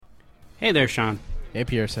Hey there, Sean. Hey,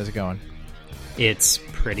 Pierce. How's it going? It's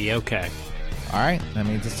pretty okay. All right. That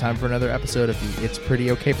means it's time for another episode of the It's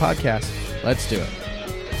Pretty Okay podcast. Let's do it.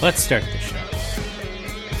 Let's start the show.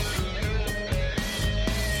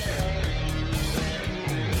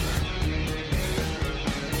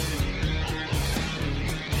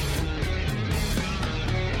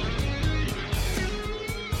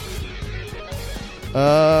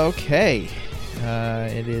 Okay.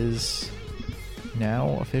 It is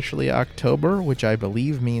now officially October, which I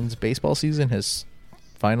believe means baseball season has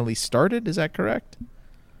finally started. Is that correct?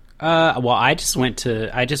 Well, I just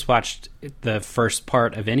watched the first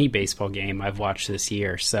part of any baseball game I've watched this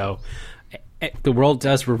year. So the world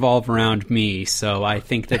does revolve around me. So I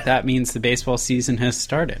think that means the baseball season has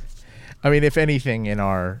started. I mean, if anything, in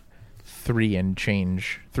our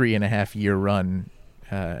 3.5 year run,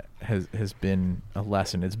 has been a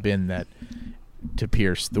lesson. It's been that to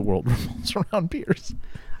Pierce, the world revolves around Pierce.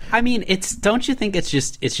 I mean, don't you think it's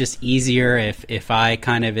just easier if I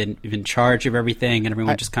kind of in charge of everything and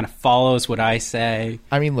everyone just kind of follows what I say?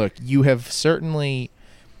 I mean, look, you have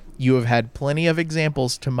had plenty of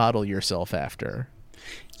examples to model yourself after.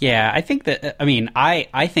 Yeah, I think that, I mean,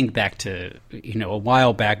 I think back to, a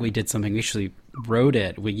while back we did something, we actually wrote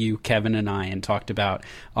it with you, Kevin, and I, and talked about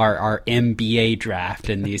our MBA draft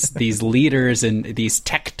and these leaders and these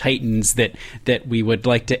tech titans that we would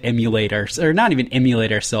like to emulate or not even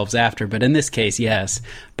emulate ourselves after, but in this case, yes,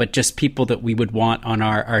 but just people that we would want on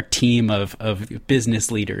our team of business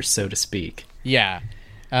leaders, so to speak. Yeah.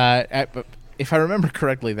 If I remember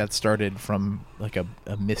correctly, that started from like a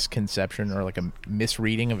misconception or like a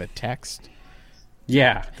misreading of a text.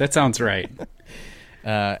 Yeah, that sounds right.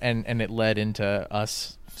 And it led into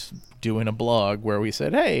us doing a blog where we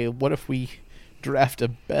said, hey, what if we draft a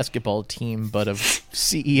basketball team but of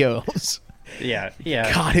CEOs? Yeah.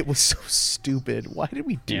 God, it was so stupid. Why did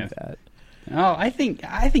we do that? Oh, I think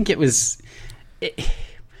it was...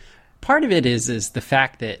 part of it is the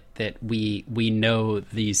fact that we know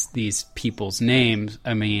these people's names.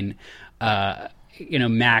 I mean,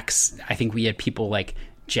 Max, I think we had people like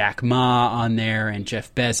Jack Ma on there and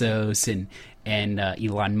Jeff Bezos and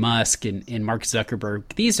Elon Musk and Mark Zuckerberg.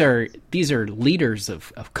 These are leaders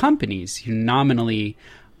of companies, nominally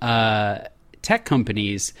tech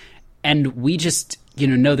companies, and we just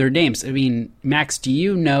know their names. I mean, Max, do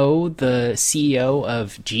you know the CEO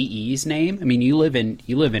of GE's name? I mean, you live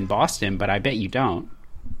in Boston, but I bet you don't.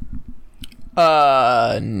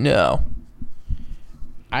 No.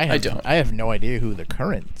 I don't. I have no idea who the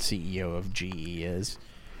current CEO of GE is.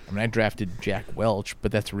 I mean, I drafted Jack Welch,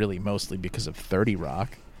 but that's really mostly because of 30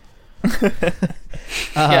 Rock.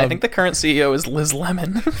 I think the current CEO is Liz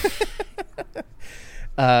Lemon.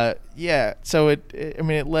 Yeah, so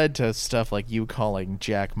it led to stuff like you calling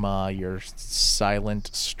Jack Ma your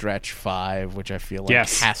silent stretch 5, which I feel like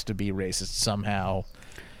has to be racist somehow.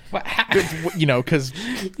 What? Because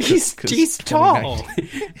he's tall.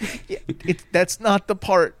 That's not the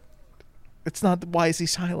part. It's not why is he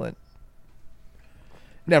silent?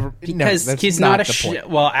 Because he's not a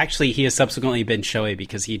well, actually, he has subsequently been showy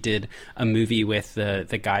because he did a movie with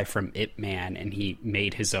the guy from Ip Man, and he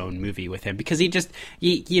made his own movie with him because he had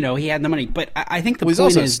the money. But I think the point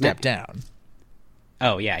also is stepped down.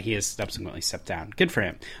 Oh yeah, he has subsequently stepped down. Good for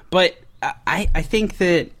him. But I think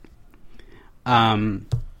that, I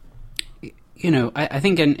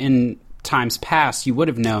think in times past, you would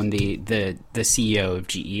have known the CEO of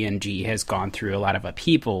GE, and GE has gone through a lot of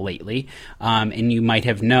upheaval lately, and you might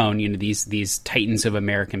have known these titans of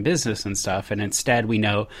American business and stuff, and instead we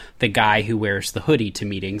know the guy who wears the hoodie to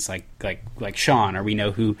meetings like Sean, or we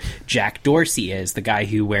know who Jack Dorsey is, the guy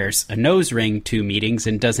who wears a nose ring to meetings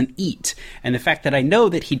and doesn't eat, and the fact that I know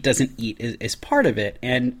that he doesn't eat is part of it.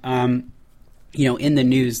 And in the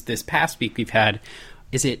news this past week we've had,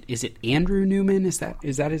 is it Andrew Newman? Is that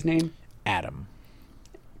his name? Adam.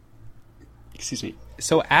 Excuse me.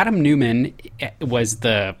 So Adam Newman was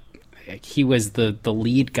the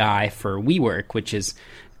lead guy for WeWork, which is,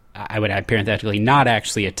 I would add parenthetically, not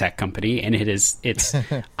actually a tech company, and its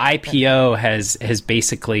IPO has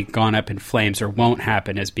basically gone up in flames, or won't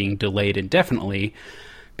happen, as being delayed indefinitely,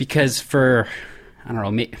 because for, I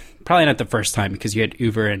don't know, probably not the first time, because you had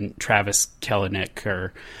Uber and Travis Kalanick,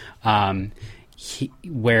 or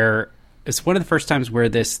where it's one of the first times where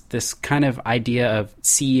this kind of idea of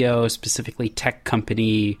CEO, specifically tech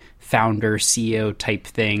company founder, CEO type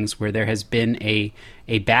things, where there has been a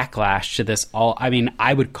backlash to this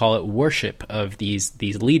I would call it worship of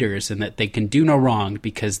these leaders, and that they can do no wrong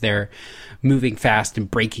because they're moving fast and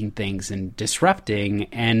breaking things and disrupting.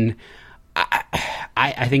 And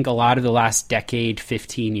I think a lot of the last decade,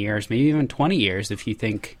 15 years, maybe even 20 years, if you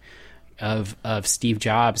think of Steve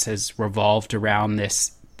Jobs has revolved around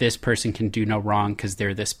this person can do no wrong because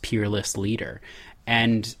they're this peerless leader.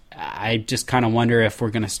 And I just kind of wonder if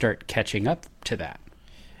we're going to start catching up to that.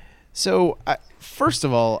 So, first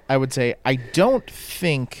of all, I would say I don't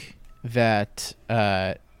think that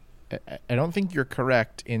I don't think you're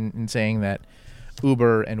correct in saying that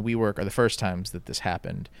Uber and WeWork are the first times that this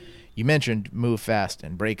happened. You mentioned move fast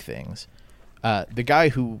and break things. The guy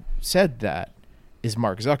who said that is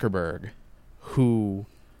Mark Zuckerberg, who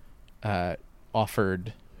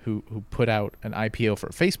who put out an IPO for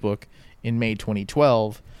Facebook in May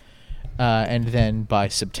 2012, and then by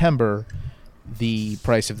September, the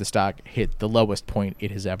price of the stock hit the lowest point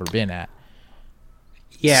it has ever been at.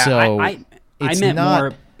 Yeah, so I meant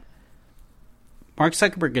more. Mark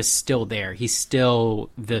Zuckerberg is still there. He's still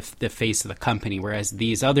the face of the company, whereas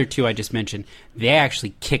these other two I just mentioned, they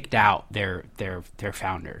actually kicked out their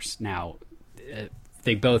founders. Now,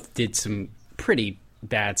 they both did some pretty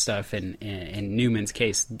bad stuff, and in Newman's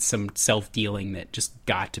case, some self-dealing that just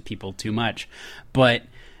got to people too much. But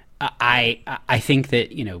I think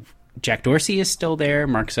that, Jack Dorsey is still there,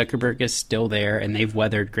 Mark Zuckerberg is still there, and they've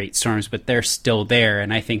weathered great storms, but they're still there.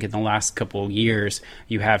 And I think in the last couple of years,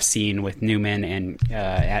 you have seen with Newman and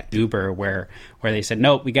at Uber where they said,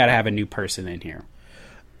 nope, we got to have a new person in here.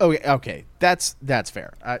 Okay, that's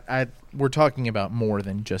fair. We're talking about more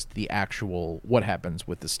than just the actual what happens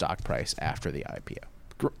with the stock price after the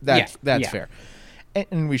IPO. That's fair.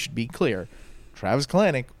 And we should be clear, Travis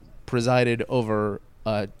Kalanick presided over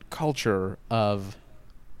a culture of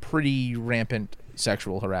pretty rampant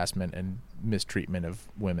sexual harassment and mistreatment of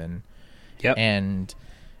women. Yep. And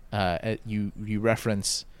you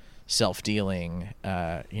reference self-dealing.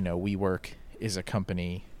 WeWork is a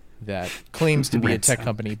company that claims to be a tech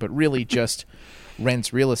company, but really just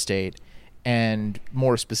rents real estate, and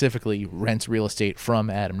more specifically, rents real estate from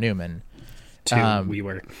Adam Newman to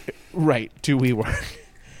WeWork. Right, to WeWork.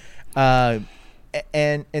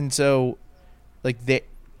 And so,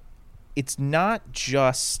 it's not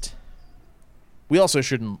just. We also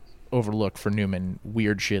shouldn't overlook for Newman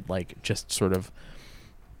weird shit like just sort of,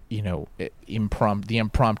 the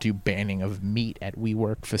impromptu banning of meat at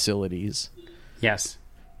WeWork facilities. Yes.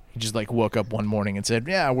 He just woke up one morning and said,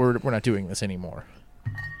 "Yeah, we're not doing this anymore."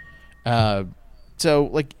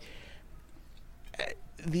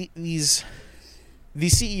 These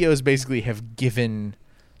CEOs basically have given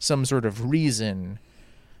some sort of reason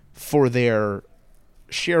for their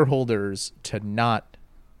shareholders to not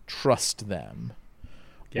trust them,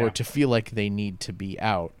 or to feel like they need to be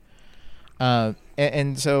out.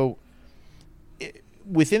 And so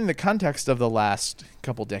within the context of the last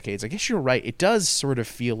couple decades, I guess you're right. It does sort of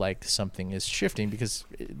feel like something is shifting, because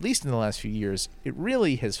at least in the last few years, it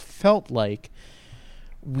really has felt like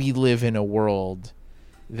we live in a world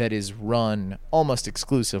that is run almost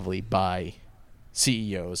exclusively by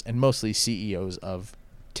CEOs, and mostly CEOs of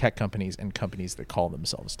tech companies and companies that call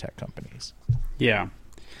themselves tech companies. Yeah.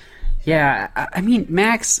 Yeah. I mean,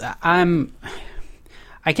 Max, I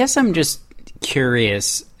guess I'm just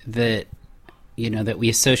curious that, that we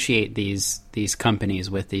associate these companies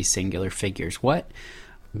with these singular figures. What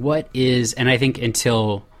is, and I think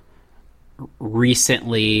until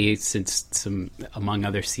recently, since among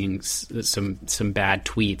other things, some bad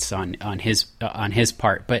tweets on his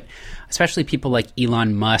part, but especially people like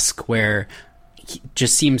Elon Musk, where he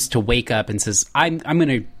just seems to wake up and says, I'm going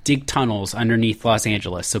to dig tunnels underneath Los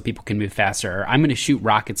Angeles so people can move faster, or I'm going to shoot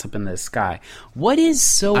rockets up in the sky. What is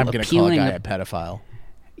so appealing? I'm going to call a guy a pedophile.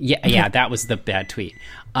 Yeah, that was the bad tweet.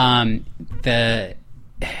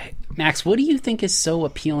 Max, what do you think is so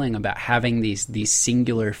appealing about having these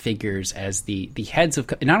singular figures as the heads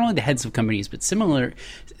of, not only the heads of companies, but seemingly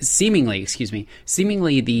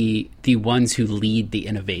the ones who lead the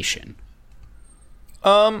innovation?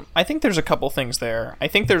 I think there's a couple things there. I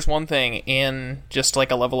think there's one thing in just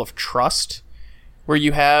a level of trust, where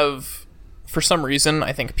you have, for some reason,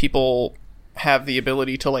 I think people have the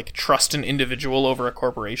ability to trust an individual over a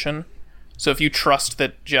corporation. So if you trust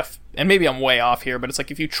that Jeff, and maybe I'm way off here, but it's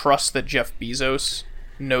if you trust that Jeff Bezos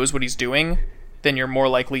knows what he's doing, then you're more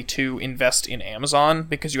likely to invest in Amazon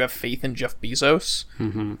because you have faith in Jeff Bezos.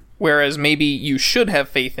 Mm-hmm. Whereas maybe you should have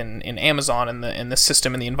faith in Amazon and the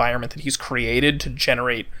system and the environment that he's created to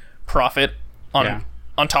generate profit on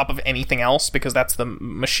top of anything else, because that's the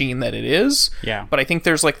machine that it is. Yeah. But I think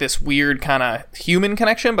there's this weird kind of human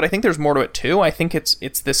connection, but I think there's more to it too. I think it's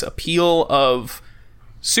this appeal of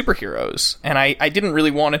superheroes, and I didn't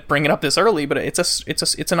really want to bring it up this early, but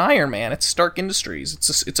it's an Iron Man. It's Stark Industries.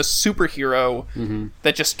 It's a superhero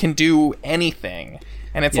that just can do anything.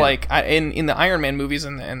 And it's like in the Iron Man movies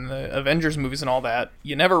and the Avengers movies and all that,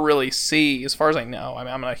 you never really see, as far as I know. I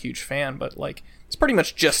mean, I'm not a huge fan, but like it's pretty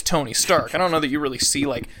much just Tony Stark. I don't know that you really see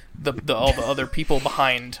like all the other people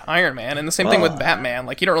behind Iron Man. And the same thing with Batman.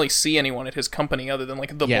 Like you don't really see anyone at his company other than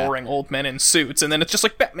like the boring old men in suits. And then it's just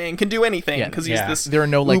like Batman can do anything because he's this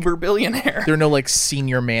uber billionaire. There are no like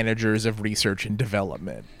senior managers of research and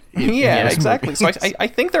development. Exactly. So I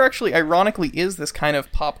think there actually ironically is this kind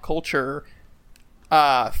of pop culture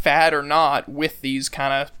fad or not with these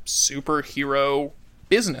kind of superhero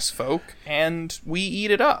business folk, and we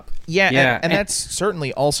eat it up. And that's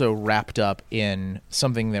certainly also wrapped up in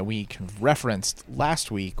something that we kind of referenced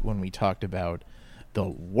last week when we talked about the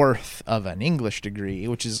worth of an English degree,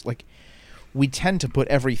 which is like we tend to put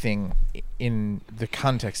everything in the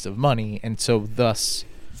context of money, and so thus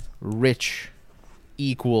rich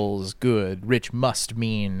equals good. Rich must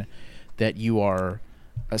mean that you are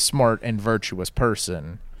a smart and virtuous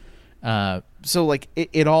person. So like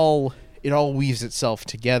it all weaves itself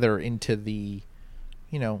together into the,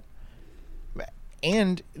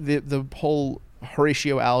 and the whole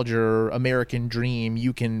Horatio Alger American dream.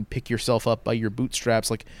 You can pick yourself up by your bootstraps.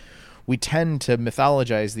 Like we tend to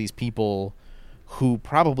mythologize these people who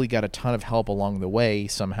probably got a ton of help along the way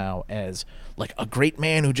somehow as like a great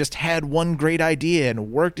man who just had one great idea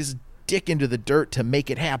and worked his dick into the dirt to make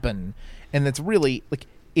it happen. And that's really like,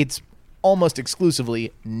 it's almost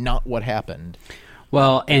exclusively not what happened.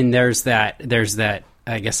 Well, and there's that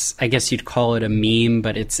I guess you'd call it a meme,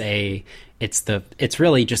 but it's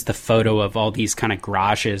really just the photo of all these kind of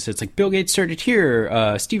garages. It's like Bill Gates started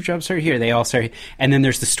here, Steve Jobs started here, they all started, and then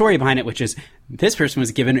there's the story behind it, which is this person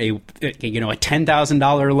was given a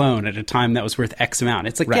 $10,000 loan at a time that was worth X amount.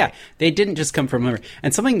 It's like, they didn't just come from nowhere.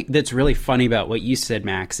 And something that's really funny about what you said,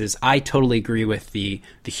 Max, is I totally agree with the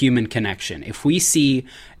human connection. If we see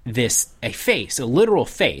a literal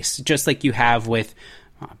face, just like you have with,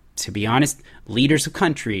 to be honest, leaders of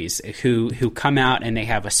countries who come out and they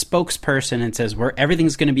have a spokesperson and says,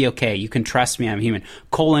 everything's going to be okay. You can trust me. I'm human.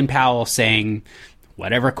 Colin Powell saying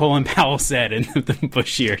whatever Colin Powell said in the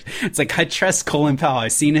Bush years. It's like, I trust Colin Powell.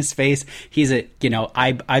 I've seen his face. He's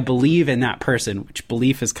I believe in that person, which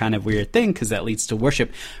belief is kind of a weird thing because that leads to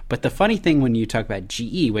worship. But the funny thing when you talk about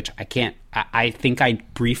GE, which I think I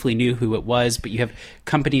briefly knew who it was, but you have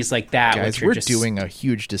companies like that. Guys, we're doing a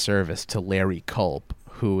huge disservice to Larry Culp,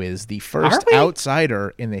 who is the first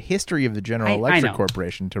outsider in the history of the General Electric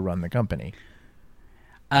Corporation to run the company.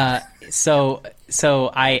 So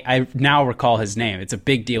I now recall his name. It's a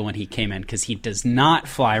big deal when he came in because he does not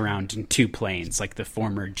fly around in two planes like the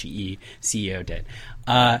former GE CEO did.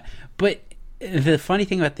 But the funny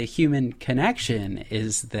thing about the human connection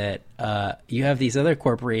is that you have these other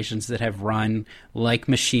corporations that have run like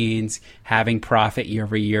machines, having profit year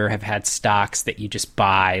over year, have had stocks that you just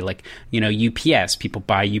buy, like UPS. People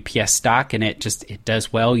buy UPS stock and it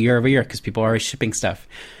does well year over year because people are always shipping stuff.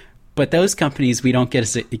 But those companies we don't get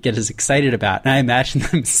as excited about. And I imagine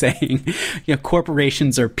them saying,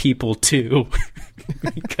 corporations are people too,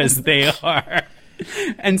 because they are.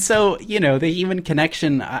 And so, the human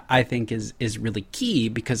connection, I think, is really key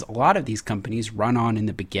because a lot of these companies run on in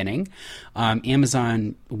the beginning.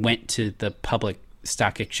 Amazon went to the public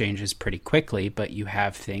stock exchanges pretty quickly, but you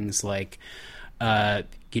have things like,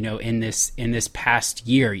 in this past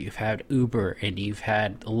year, you've had Uber and you've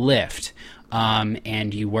had Lyft.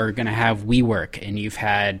 And you were going to have WeWork, and you've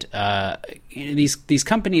had these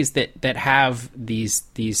companies that have these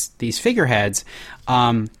figureheads,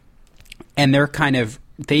 and they're kind of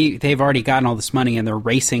they've already gotten all this money and they're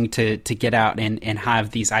racing to get out and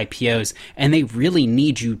have these IPOs, and they really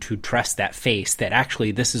need you to trust that face that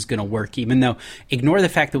actually this is going to work, even though ignore the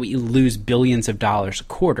fact that we lose billions of dollars a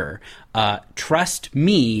quarter. Trust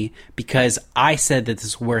me because I said that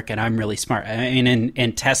this will work and I'm really smart. I mean,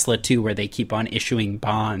 in Tesla too, where they keep on issuing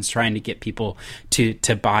bonds, trying to get people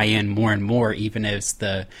to buy in more and more, even as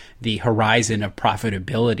the horizon of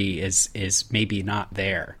profitability is maybe not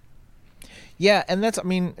there. Yeah, and it's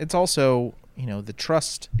also, the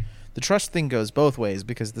trust thing goes both ways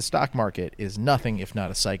because the stock market is nothing if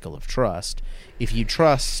not a cycle of trust. If you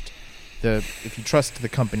trust the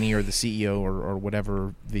company or the CEO or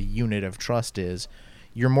whatever the unit of trust is,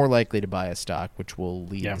 you're more likely to buy a stock, which will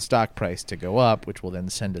lead the stock price to go up, which will then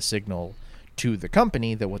send a signal to the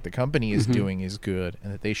company that what the company is doing is good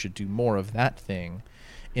and that they should do more of that thing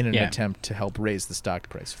in an attempt to help raise the stock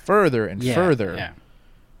price further and further. Yeah.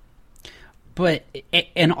 But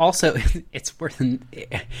and also it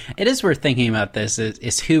is worth thinking about this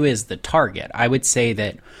is who is the target. I would say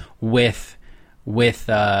that with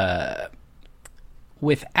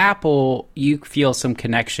Apple, you feel some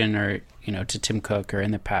connection, or to Tim Cook or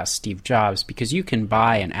in the past Steve Jobs, because you can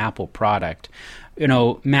buy an Apple product.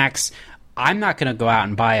 Max, I'm not going to go out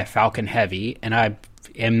and buy a Falcon Heavy, and I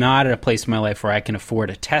am not at a place in my life where I can afford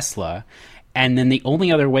a Tesla. And then the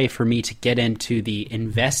only other way for me to get into the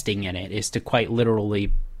investing in it is to quite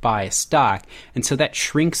literally buy a stock. And so that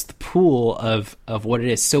shrinks the pool of what it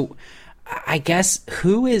is. So I guess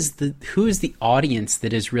who is the audience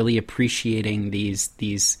that is really appreciating these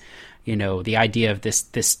the idea of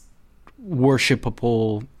this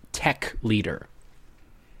worshipable tech leader?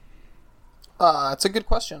 It's a good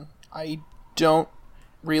question. I don't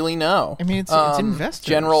really know. I mean, it's investors.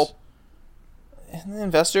 General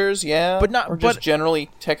investors, yeah, but not or just generally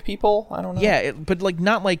tech people. I don't know. Yeah, but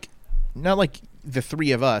not like the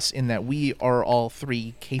three of us, in that we are all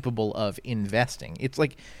three capable of investing. It's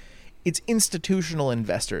like it's institutional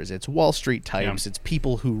investors. It's Wall Street types. Yeah. It's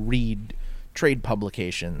people who read trade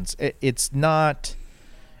publications. It's not,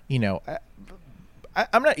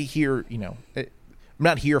 I'm not here. I'm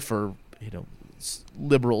not here for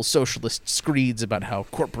liberal socialist screeds about how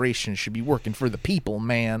corporations should be working for the people,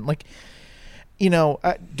 man. Like,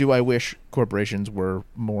 do I wish corporations were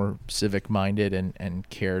more civic-minded and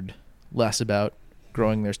cared less about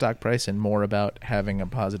growing their stock price and more about having a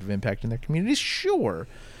positive impact in their communities? Sure.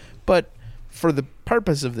 But for the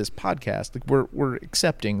purpose of this podcast, like we're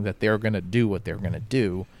accepting that they're going to do what they're going to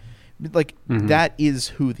do. Like, that is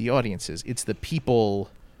who the audience is. It's the people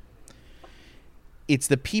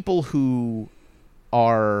who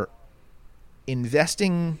are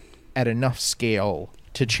investing at enough scale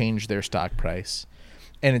to change their stock price.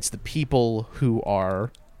 And it's the people who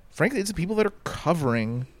are, frankly, it's the people that are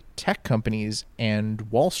covering tech companies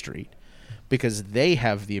and Wall Street, because they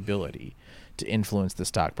have the ability to influence the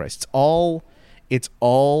stock price. It's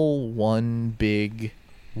all one big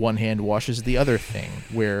one hand washes the other thing,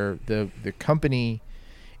 where the company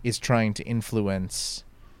is trying to influence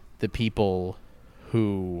the people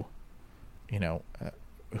who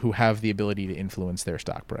have the ability to influence their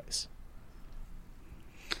stock price.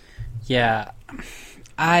 Yeah,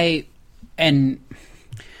 I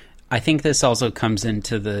think this also comes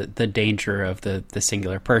into the danger of the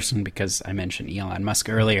singular person, because I mentioned Elon Musk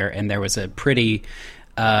earlier, and there was a pretty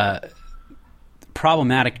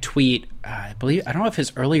problematic tweet. I don't know if it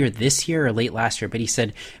was earlier this year or late last year, but he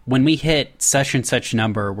said, when we hit such and such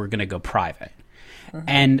number, we're going to go private. Mm-hmm.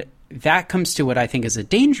 And that comes to what I think is a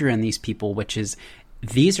danger in these people, which is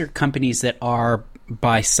these are companies that are,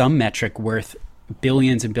 by some metric, worth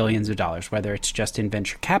billions and billions of dollars, whether it's just in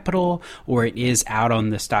venture capital or it is out on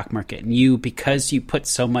the stock market. And because you put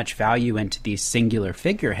so much value into these singular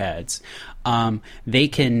figureheads, they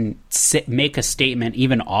can make a statement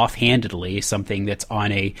even offhandedly, something that's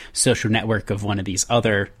on a social network of one of these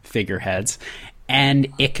other figureheads,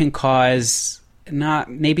 and it can cause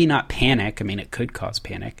maybe not panic. I mean, it could cause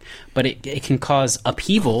panic, but it can cause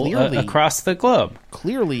upheaval across the globe.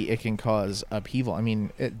 Clearly, it can cause upheaval. I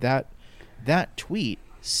mean, that tweet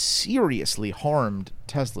seriously harmed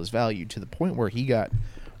Tesla's value, to the point where he got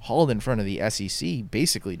hauled in front of the SEC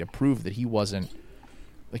basically to prove that he wasn't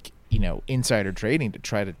insider trading to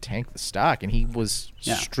try to tank the stock, and he was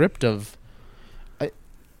stripped of.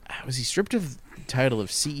 Was he stripped of the title of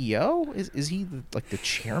CEO? Is he the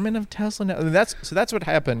chairman of Tesla now? I mean, that's what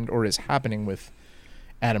happened, or is happening, with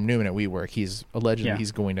Adam Neumann at WeWork. He's allegedly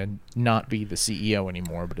he's going to not be the CEO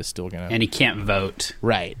anymore, but is still going to, and he can't vote.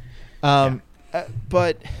 Right.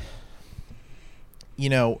 But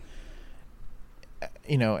and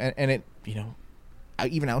it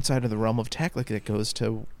even outside of the realm of tech, like, it goes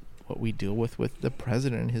to what we deal with the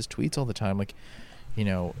president and his tweets all the time. Like,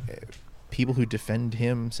 people who defend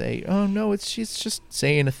him say, "Oh no, she's just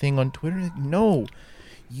saying a thing on Twitter." Like, no,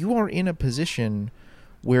 you are in a position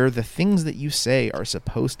where the things that you say are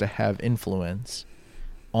supposed to have influence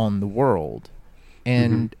on the world,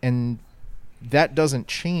 and that doesn't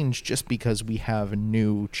change just because we have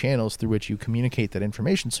new channels through which you communicate that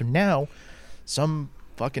information. So now, some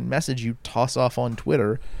fucking message you toss off on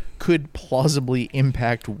Twitter could plausibly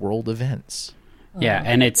impact world events. Yeah,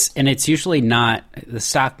 and it's usually not the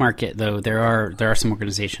stock market, though. There are some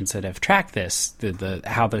organizations that have tracked this,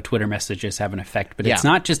 how the Twitter messages have an effect, but it's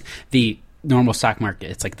not just the normal stock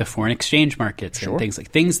market. It's like the foreign exchange markets and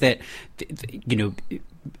things that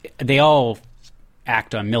they all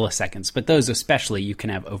act on milliseconds, but those especially, you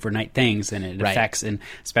can have overnight things, and it affects, and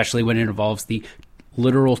especially when it involves the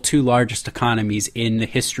literal two largest economies in the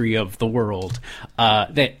history of the world.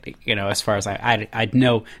 That as far as I'd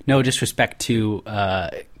no disrespect to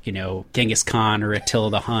Genghis Khan or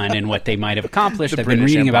Attila the Hun and what they might have accomplished. I've been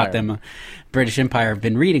reading about them. British Empire. I've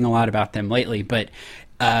been reading a lot about them lately, but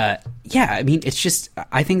Yeah, I mean, it's just,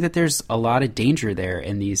 I think that there's a lot of danger there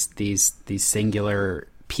in these singular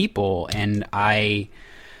people, and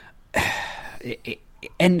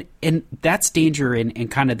and that's danger in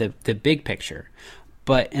kind of the big picture.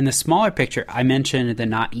 But in the smaller picture, I mentioned the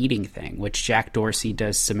not eating thing, which Jack Dorsey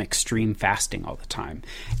does some extreme fasting all the time.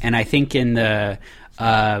 And I think in the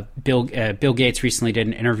Bill Gates recently did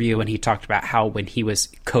an interview, and he talked about how when he was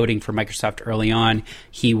coding for Microsoft early on,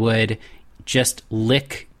 he would just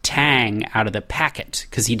lick Tang out of the packet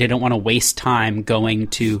because he didn't want to waste time going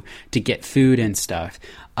to get food and stuff.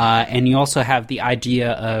 And you also have the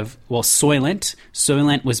idea of, well, Soylent.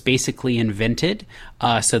 Soylent was basically invented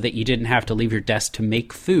so that you didn't have to leave your desk to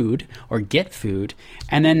make food or get food.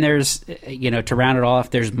 And then there's, to round it all off,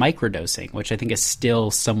 there's microdosing, which I think is still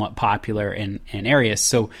somewhat popular in areas.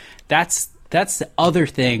 So that's the other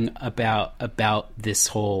thing about this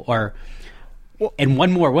whole, and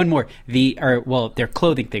one more. They're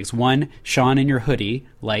clothing things. One, Sean in your hoodie,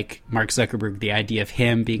 like Mark Zuckerberg, the idea of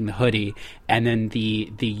him being the hoodie, and then the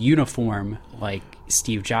uniform, like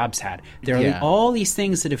Steve Jobs had. There are all these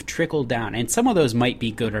things that have trickled down, and some of those might be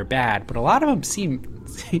good or bad, but a lot of them seem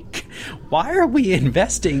like, why are we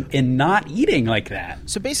investing in not eating like that?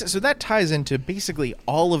 So that ties into basically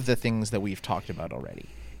all of the things that we've talked about already.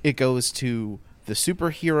 It goes to the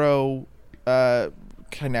superhero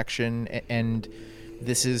connection, and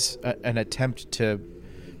this is an attempt to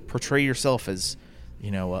portray yourself as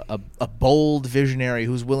a bold visionary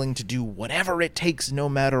who's willing to do whatever it takes no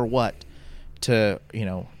matter what to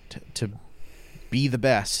be the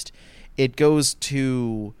best. It goes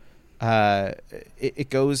to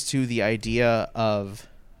the idea of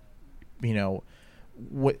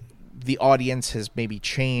what the audience has maybe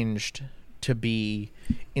changed to be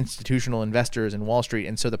institutional investors in Wall Street,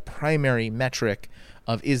 and so the primary metric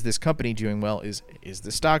of is this company doing well is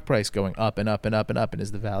the stock price going up and up and up and up, and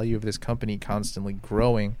is the value of this company constantly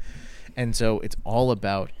growing. And so it's all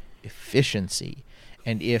about efficiency.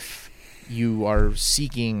 And if you are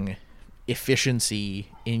seeking efficiency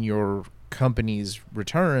in your company's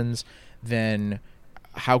returns, then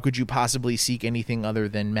how could you possibly seek anything other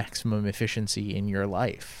than maximum efficiency in your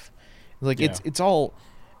life? Like it's all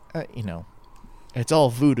it's all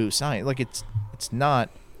voodoo science. Like it's not.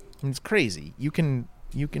 I mean, it's crazy. You can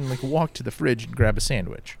like walk to the fridge and grab a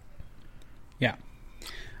sandwich. Yeah.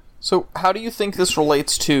 So how do you think this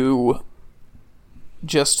relates to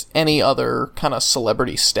just any other kind of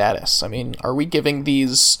celebrity status? I mean, are we giving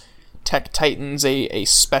these tech titans a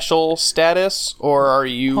special status, or are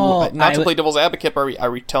you not to play devil's advocate? But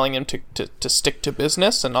are we telling them to stick to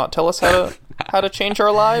business and not tell us how to change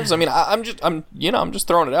our lives? I mean, I'm just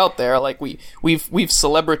throwing it out there. Like we've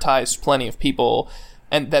celebritized plenty of people,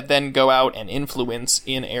 and that then go out and influence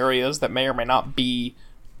in areas that may or may not be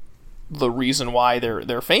the reason why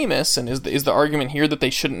they're famous. And is the argument here that they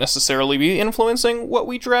shouldn't necessarily be influencing what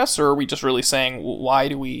we dress, or are we just really saying why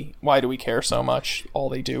do we care so much? All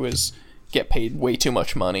they do is get paid way too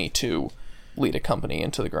much money to lead a company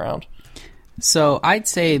into the ground. So I'd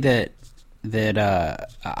say that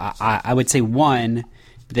I would say, one,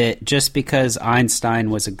 that just because Einstein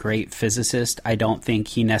was a great physicist, I don't think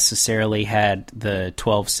he necessarily had the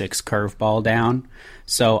 12-6 curveball down.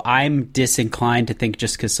 So I'm disinclined to think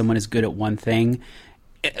just because someone is good at one thing,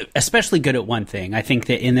 especially good at one thing. I think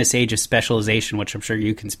that in this age of specialization, which I'm sure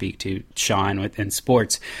you can speak to, Sean, within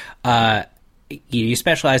sports, you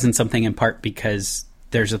specialize in something in part because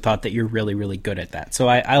there's a thought that you're really, really good at that. So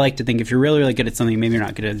I like to think if you're really, really good at something, maybe you're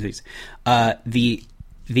not good at these.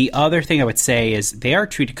 The other thing I would say is they are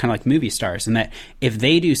treated kind of like movie stars, in that if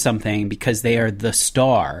they do something because they are the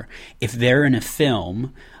star, if they're in a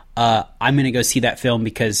film, I'm going to go see that film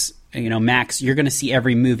because, Max, you're going to see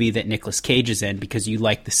every movie that Nicolas Cage is in because you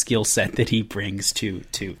like the skill set that he brings to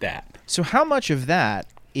that. So how much of that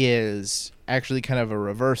is actually kind of a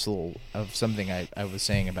reversal of something I was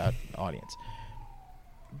saying about the audience?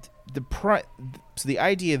 So the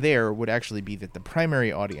idea there would actually be that the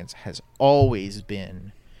primary audience has always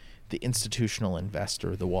been the institutional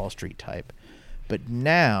investor, the Wall Street type. But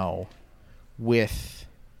now, with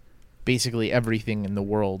basically everything in the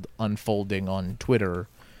world unfolding on Twitter,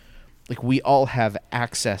 like, we all have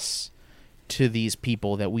access to these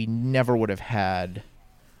people that we never would have had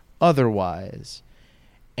otherwise.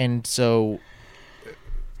 And so,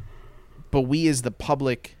 but we as the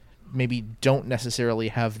public maybe don't necessarily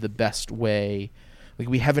have the best way. Like,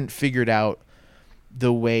 we haven't figured out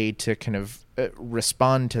the way to kind of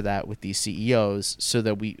respond to that with these CEOs,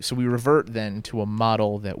 so we revert then to a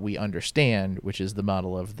model that we understand, which is the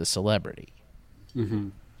model of the celebrity. Mm-hmm.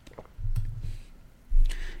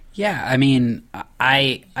 Yeah, I mean,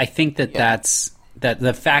 I think that that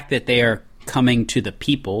the fact that they are coming to the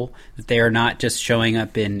people, that they are not just showing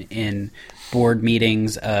up in board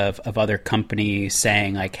meetings of other companies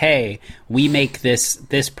saying like, hey, we make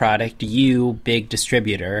this product, you big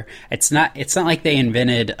distributor. It's not like they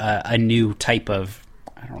invented a new type of,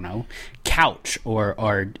 I don't know, couch or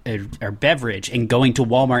beverage and going to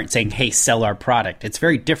Walmart and saying, hey, sell our product. It's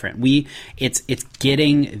very different. It's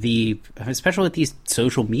getting especially with these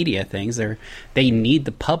social media things, they need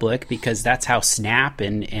the public, because that's how Snap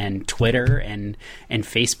and Twitter and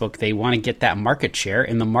Facebook, they want to get that market share,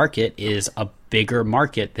 and the market is a bigger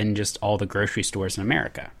market than just all the grocery stores in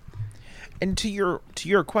America. And to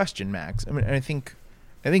your question, Max, I mean, I think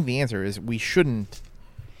the answer is we shouldn't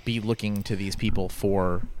be looking to these people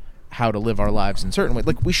for how to live our lives in certain ways.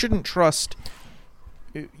 Like, you shouldn't trust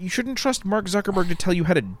Mark Zuckerberg to tell you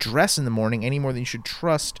how to dress in the morning any more than you should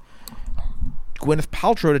trust Gwyneth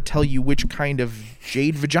Paltrow to tell you which kind of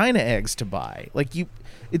jade vagina eggs to buy. Like,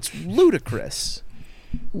 it's ludicrous.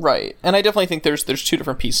 Right. And I definitely think there's two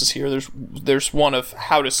different pieces here. There's one of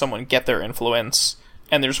how does someone get their influence,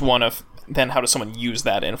 and there's one of then how does someone use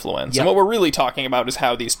that influence. Yep. And what we're really talking about is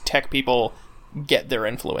how these tech people get their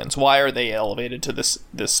influence. Why are they elevated to this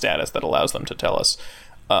status that allows them to tell us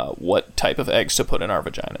what type of eggs to put in our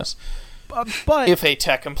vaginas? But if a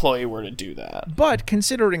tech employee were to do that. But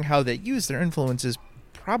considering how they use their influence is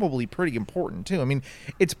probably pretty important too. I mean,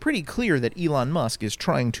 it's pretty clear that Elon Musk is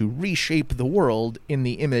trying to reshape the world in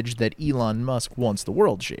the image that Elon Musk wants the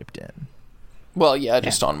world shaped in. Well, yeah,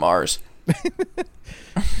 just on Mars.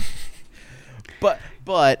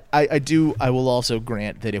 But I will also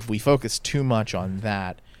grant that if we focus too much on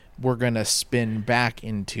that, we're going to spin back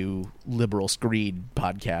into liberal screed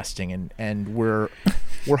podcasting, and we're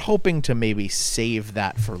hoping to maybe save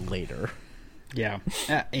that for later. Yeah.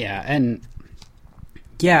 And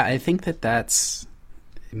I think that's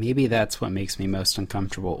what makes me most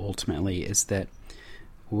uncomfortable ultimately, is that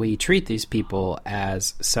we treat these people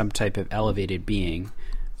as some type of elevated being,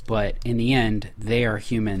 but in the end, they are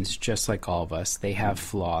humans just like all of us. They have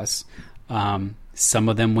flaws. Some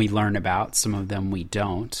of them we learn about, some of them we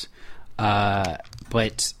don't.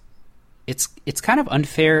 But it's kind of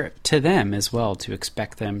unfair to them as well to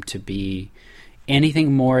expect them to be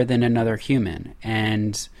anything more than another human.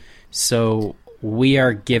 And so we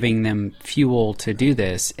are giving them fuel to do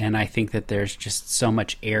this, and I think that there's just so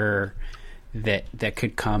much error that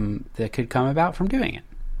could come about from doing it.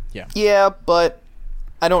 Yeah, but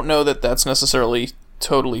I don't know that that's necessarily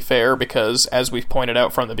totally fair, because as we've pointed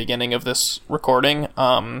out from the beginning of this recording,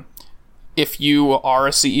 if you are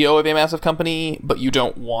a CEO of a massive company but you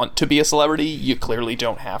don't want to be a celebrity, you clearly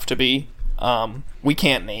don't have to be. We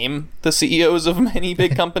can't name the CEOs of many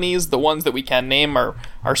big companies. The ones that we can name are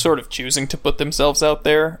sort of choosing to put themselves out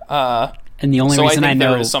there. And the only reason I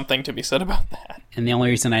know there is something to be said about that. And the only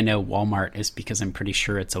reason I know Walmart is because I'm pretty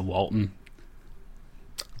sure it's a Walton.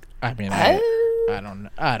 I mean, I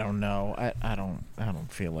don't know. I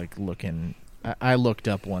don't feel like looking. I looked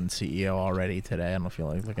up one CEO already today. I don't feel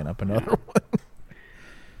like looking up another one.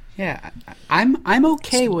 Yeah, I'm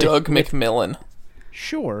okay with Doug McMillan.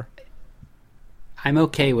 Sure. I'm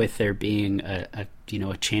okay with there being a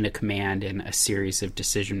chain of command and a series of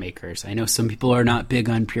decision makers. I know some people are not big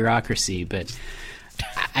on bureaucracy, but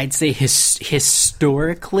I'd say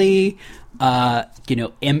historically,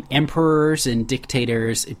 emperors and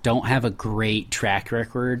dictators don't have a great track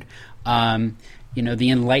record. The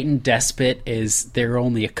enlightened despot there are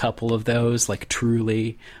only a couple of those, like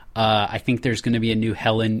truly. I think there's going to be a new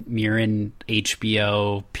Helen Mirren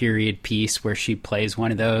HBO period piece where she plays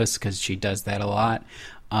one of those, because she does that a lot.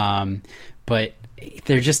 But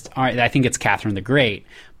there just aren't. I think it's Catherine the Great.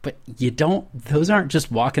 But those aren't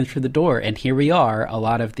just walking through the door. And here we are, a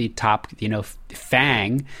lot of the top,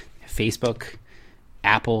 FAANG, Facebook,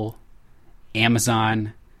 Apple,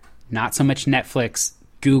 Amazon, not so much Netflix.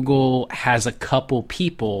 Google has a couple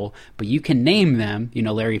people, but you can name them,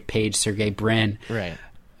 Larry Page, Sergey Brin. Right.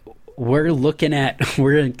 We're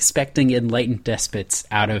expecting enlightened despots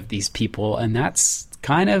out of these people, and that's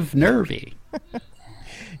kind of nervy.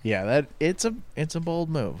 Yeah, it's a bold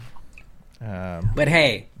move. But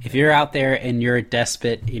hey, if you're out there and you're a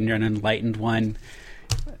despot and you're an enlightened one,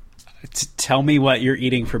 tell me what you're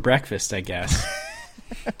eating for breakfast, I guess.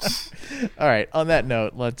 All right. On that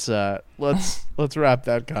note, let's wrap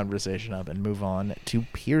that conversation up and move on to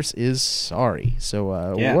Pierce is sorry.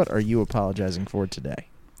 So, What are you apologizing for today?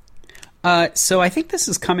 So I think this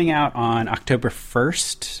is coming out on October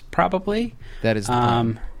 1st, probably. That is the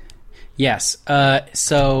plan. Yes.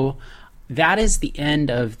 So that is the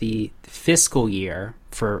end of the fiscal year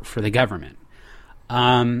for the government.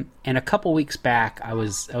 And a couple weeks back, I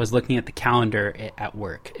was looking at the calendar at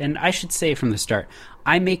work, and I should say from the start,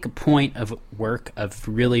 I make a point of work of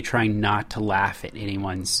really trying not to laugh at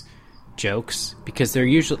anyone's jokes, because they're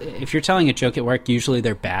usually, if you're telling a joke at work, usually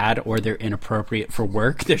they're bad or they're inappropriate for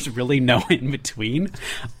work. There's really no in between.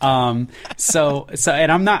 So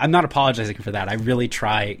and I'm not apologizing for that. I really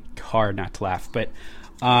try hard not to laugh, but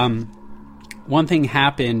one thing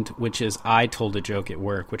happened, which is I told a joke at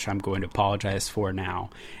work, which I'm going to apologize for now.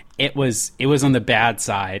 It was on the bad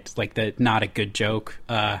side, like the not a good joke,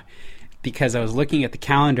 because I was looking at the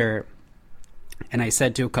calendar and I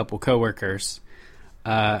said to a couple coworkers,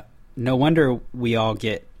 no wonder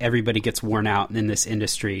everybody gets worn out in this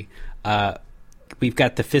industry. We've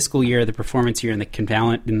got the fiscal year, the performance year, and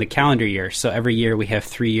the calendar year. So every year we have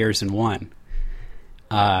 3 years in one.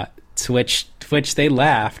 To which they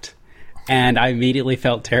laughed. And I immediately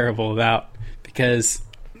felt terrible about, because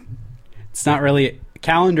it's not really,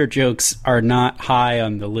 calendar jokes are not high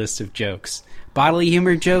on the list of jokes. Bodily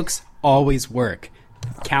humor jokes always work.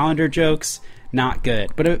 Calendar jokes, not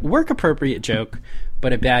good. But a work appropriate joke,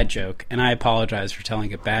 but a bad joke. And I apologize for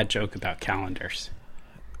telling a bad joke about calendars.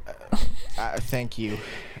 Thank you.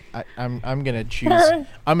 I'm gonna choose.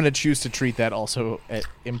 I'm gonna choose to treat that also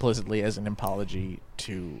implicitly as an apology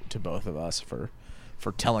to both of us for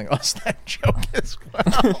telling us that joke as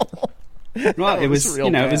well. Well, it was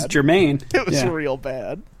it was germane. It was real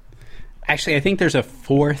bad. Actually, I think there's a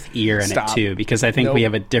fourth year in it too, because I think we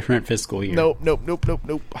have a different fiscal year. Nope.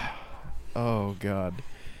 Oh God.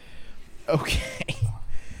 Okay.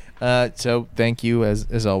 So thank you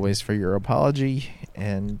as always for your apology,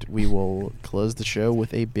 and we will close the show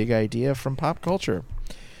with a big idea from pop culture.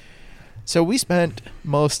 So we spent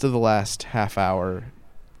most of the last half hour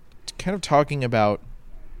kind of talking about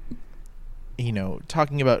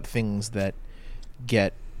things that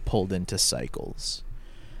get pulled into cycles.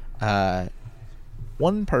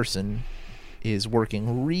 One person is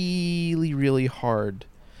working really, really hard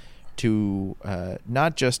to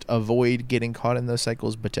not just avoid getting caught in those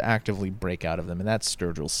cycles, but to actively break out of them, and that's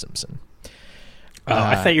Sturgill Simpson.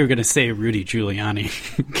 I thought you were going to say Rudy Giuliani,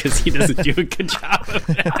 because he doesn't do a good job of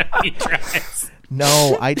that. He tries.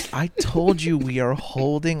 No, I told you we are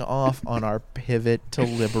holding off on our pivot to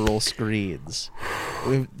liberal screeds.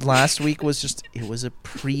 Last week was it was a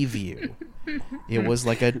preview. It was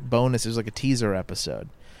like a bonus. It was like a teaser episode.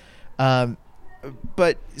 But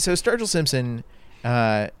so Sturgill Simpson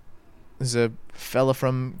is a fella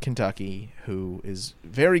from Kentucky who is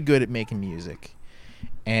very good at making music,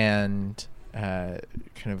 and kind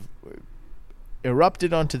of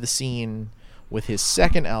erupted onto the scene with his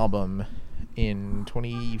second album in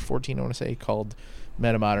 2014, I want to say, called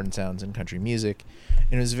Metamodern Sounds in Country Music.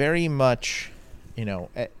 And it was very much,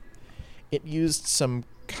 it used some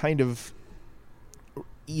kind of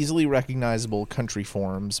easily recognizable country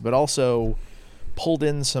forms, but also pulled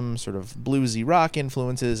in some sort of bluesy rock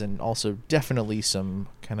influences, and also definitely some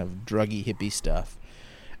kind of druggy hippie stuff.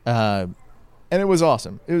 And it was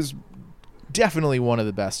awesome. It was definitely one of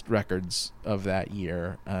the best records of that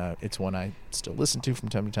year. It's one I still listen to from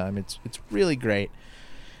time to time. It's really great.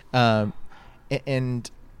 And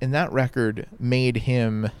that record made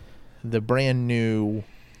him the brand new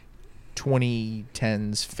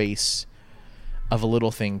 2010s face of a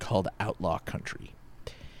little thing called outlaw country.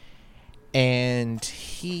 And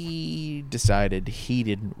he decided he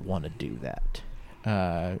didn't want to do that.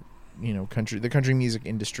 The country music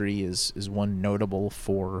industry is one notable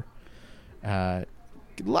for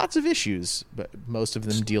lots of issues, but most of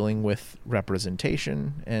them dealing with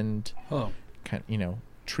representation and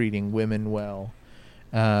treating women well.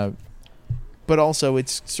 But also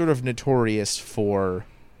it's sort of notorious for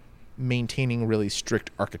maintaining really strict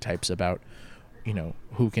archetypes about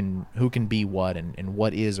who can be what and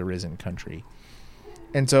what is or isn't country.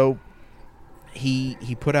 And so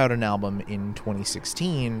he put out an album in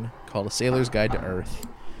 2016 called A Sailor's Guide to Earth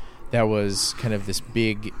that was kind of this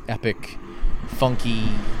big, epic, funky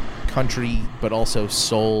country, but also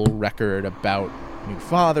soul record about new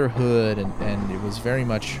fatherhood, and it was very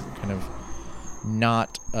much kind of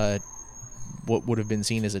not what would have been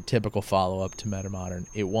seen as a typical follow-up to Metamodern.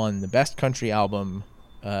 It won the Best Country Album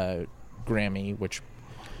Grammy, which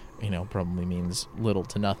probably means little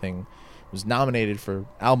to nothing. It was nominated for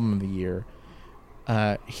Album of the Year.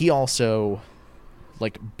 He also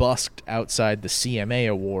busked outside the CMA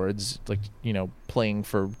Awards, playing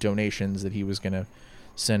for donations that he was going to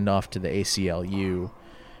send off to the ACLU.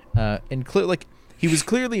 And he was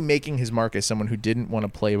clearly making his mark as someone who didn't want to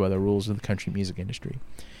play by the rules of the country music industry.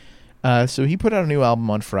 So he put out a new album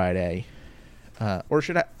on Friday. or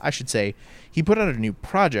I should say, he put out a new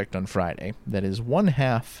project on Friday that is one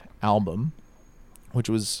half album, which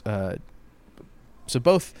was so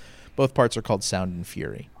both parts are called Sound and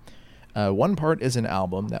Fury. One part is an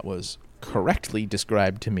album that was correctly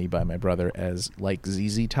described to me by my brother as like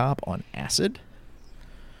ZZ Top on acid.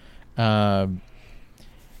 And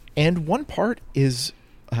one part is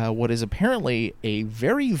what is apparently a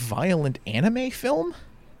very violent anime film,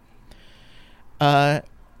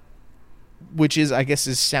 which is, I guess,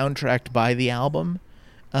 is soundtracked by the album.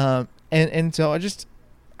 And so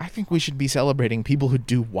I think we should be celebrating people who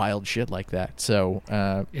do wild shit like that. So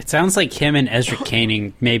it sounds like him and Ezra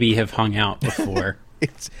Koenig maybe have hung out before.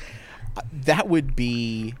 That would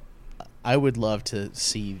be. I would love to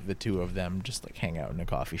see the two of them just like hang out in a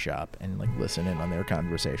coffee shop and like listen in on their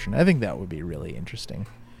conversation. I think that would be really interesting.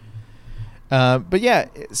 But yeah,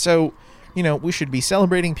 so we should be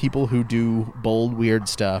celebrating people who do bold, weird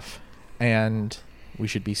stuff, and we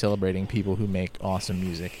should be celebrating people who make awesome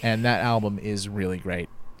music. And that album is really great.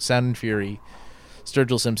 Sound and Fury,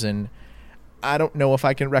 Sturgill Simpson. I don't know if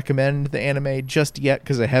I can recommend the anime just yet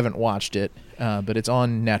because I haven't watched it, but it's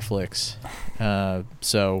on Netflix.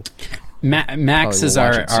 So Max is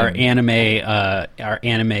our anime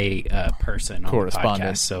person on the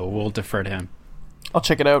correspondent, podcast, so we'll defer to him. I'll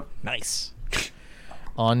check it out. Nice.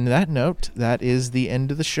 On that note, that is the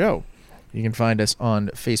end of the show. You can find us on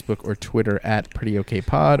Facebook or Twitter at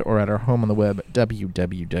PrettyOkPod or at our home on the web,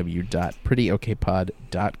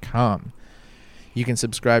 www.prettyokpod.com. You can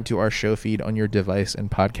subscribe to our show feed on your device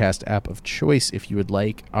and podcast app of choice if you would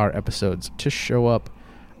like our episodes to show up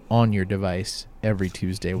on your device every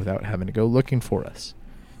Tuesday without having to go looking for us.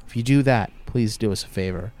 If you do that, please do us a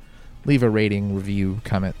favor. Leave a rating, review,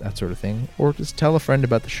 comment, that sort of thing, or just tell a friend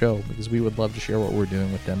about the show because we would love to share what we're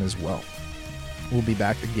doing with them as well. We'll be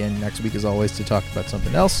back again next week as always to talk about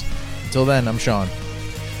something else. Until then, I'm Sean.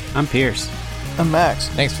 I'm Pierce. I'm Max.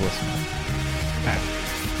 Thanks for listening. Bye.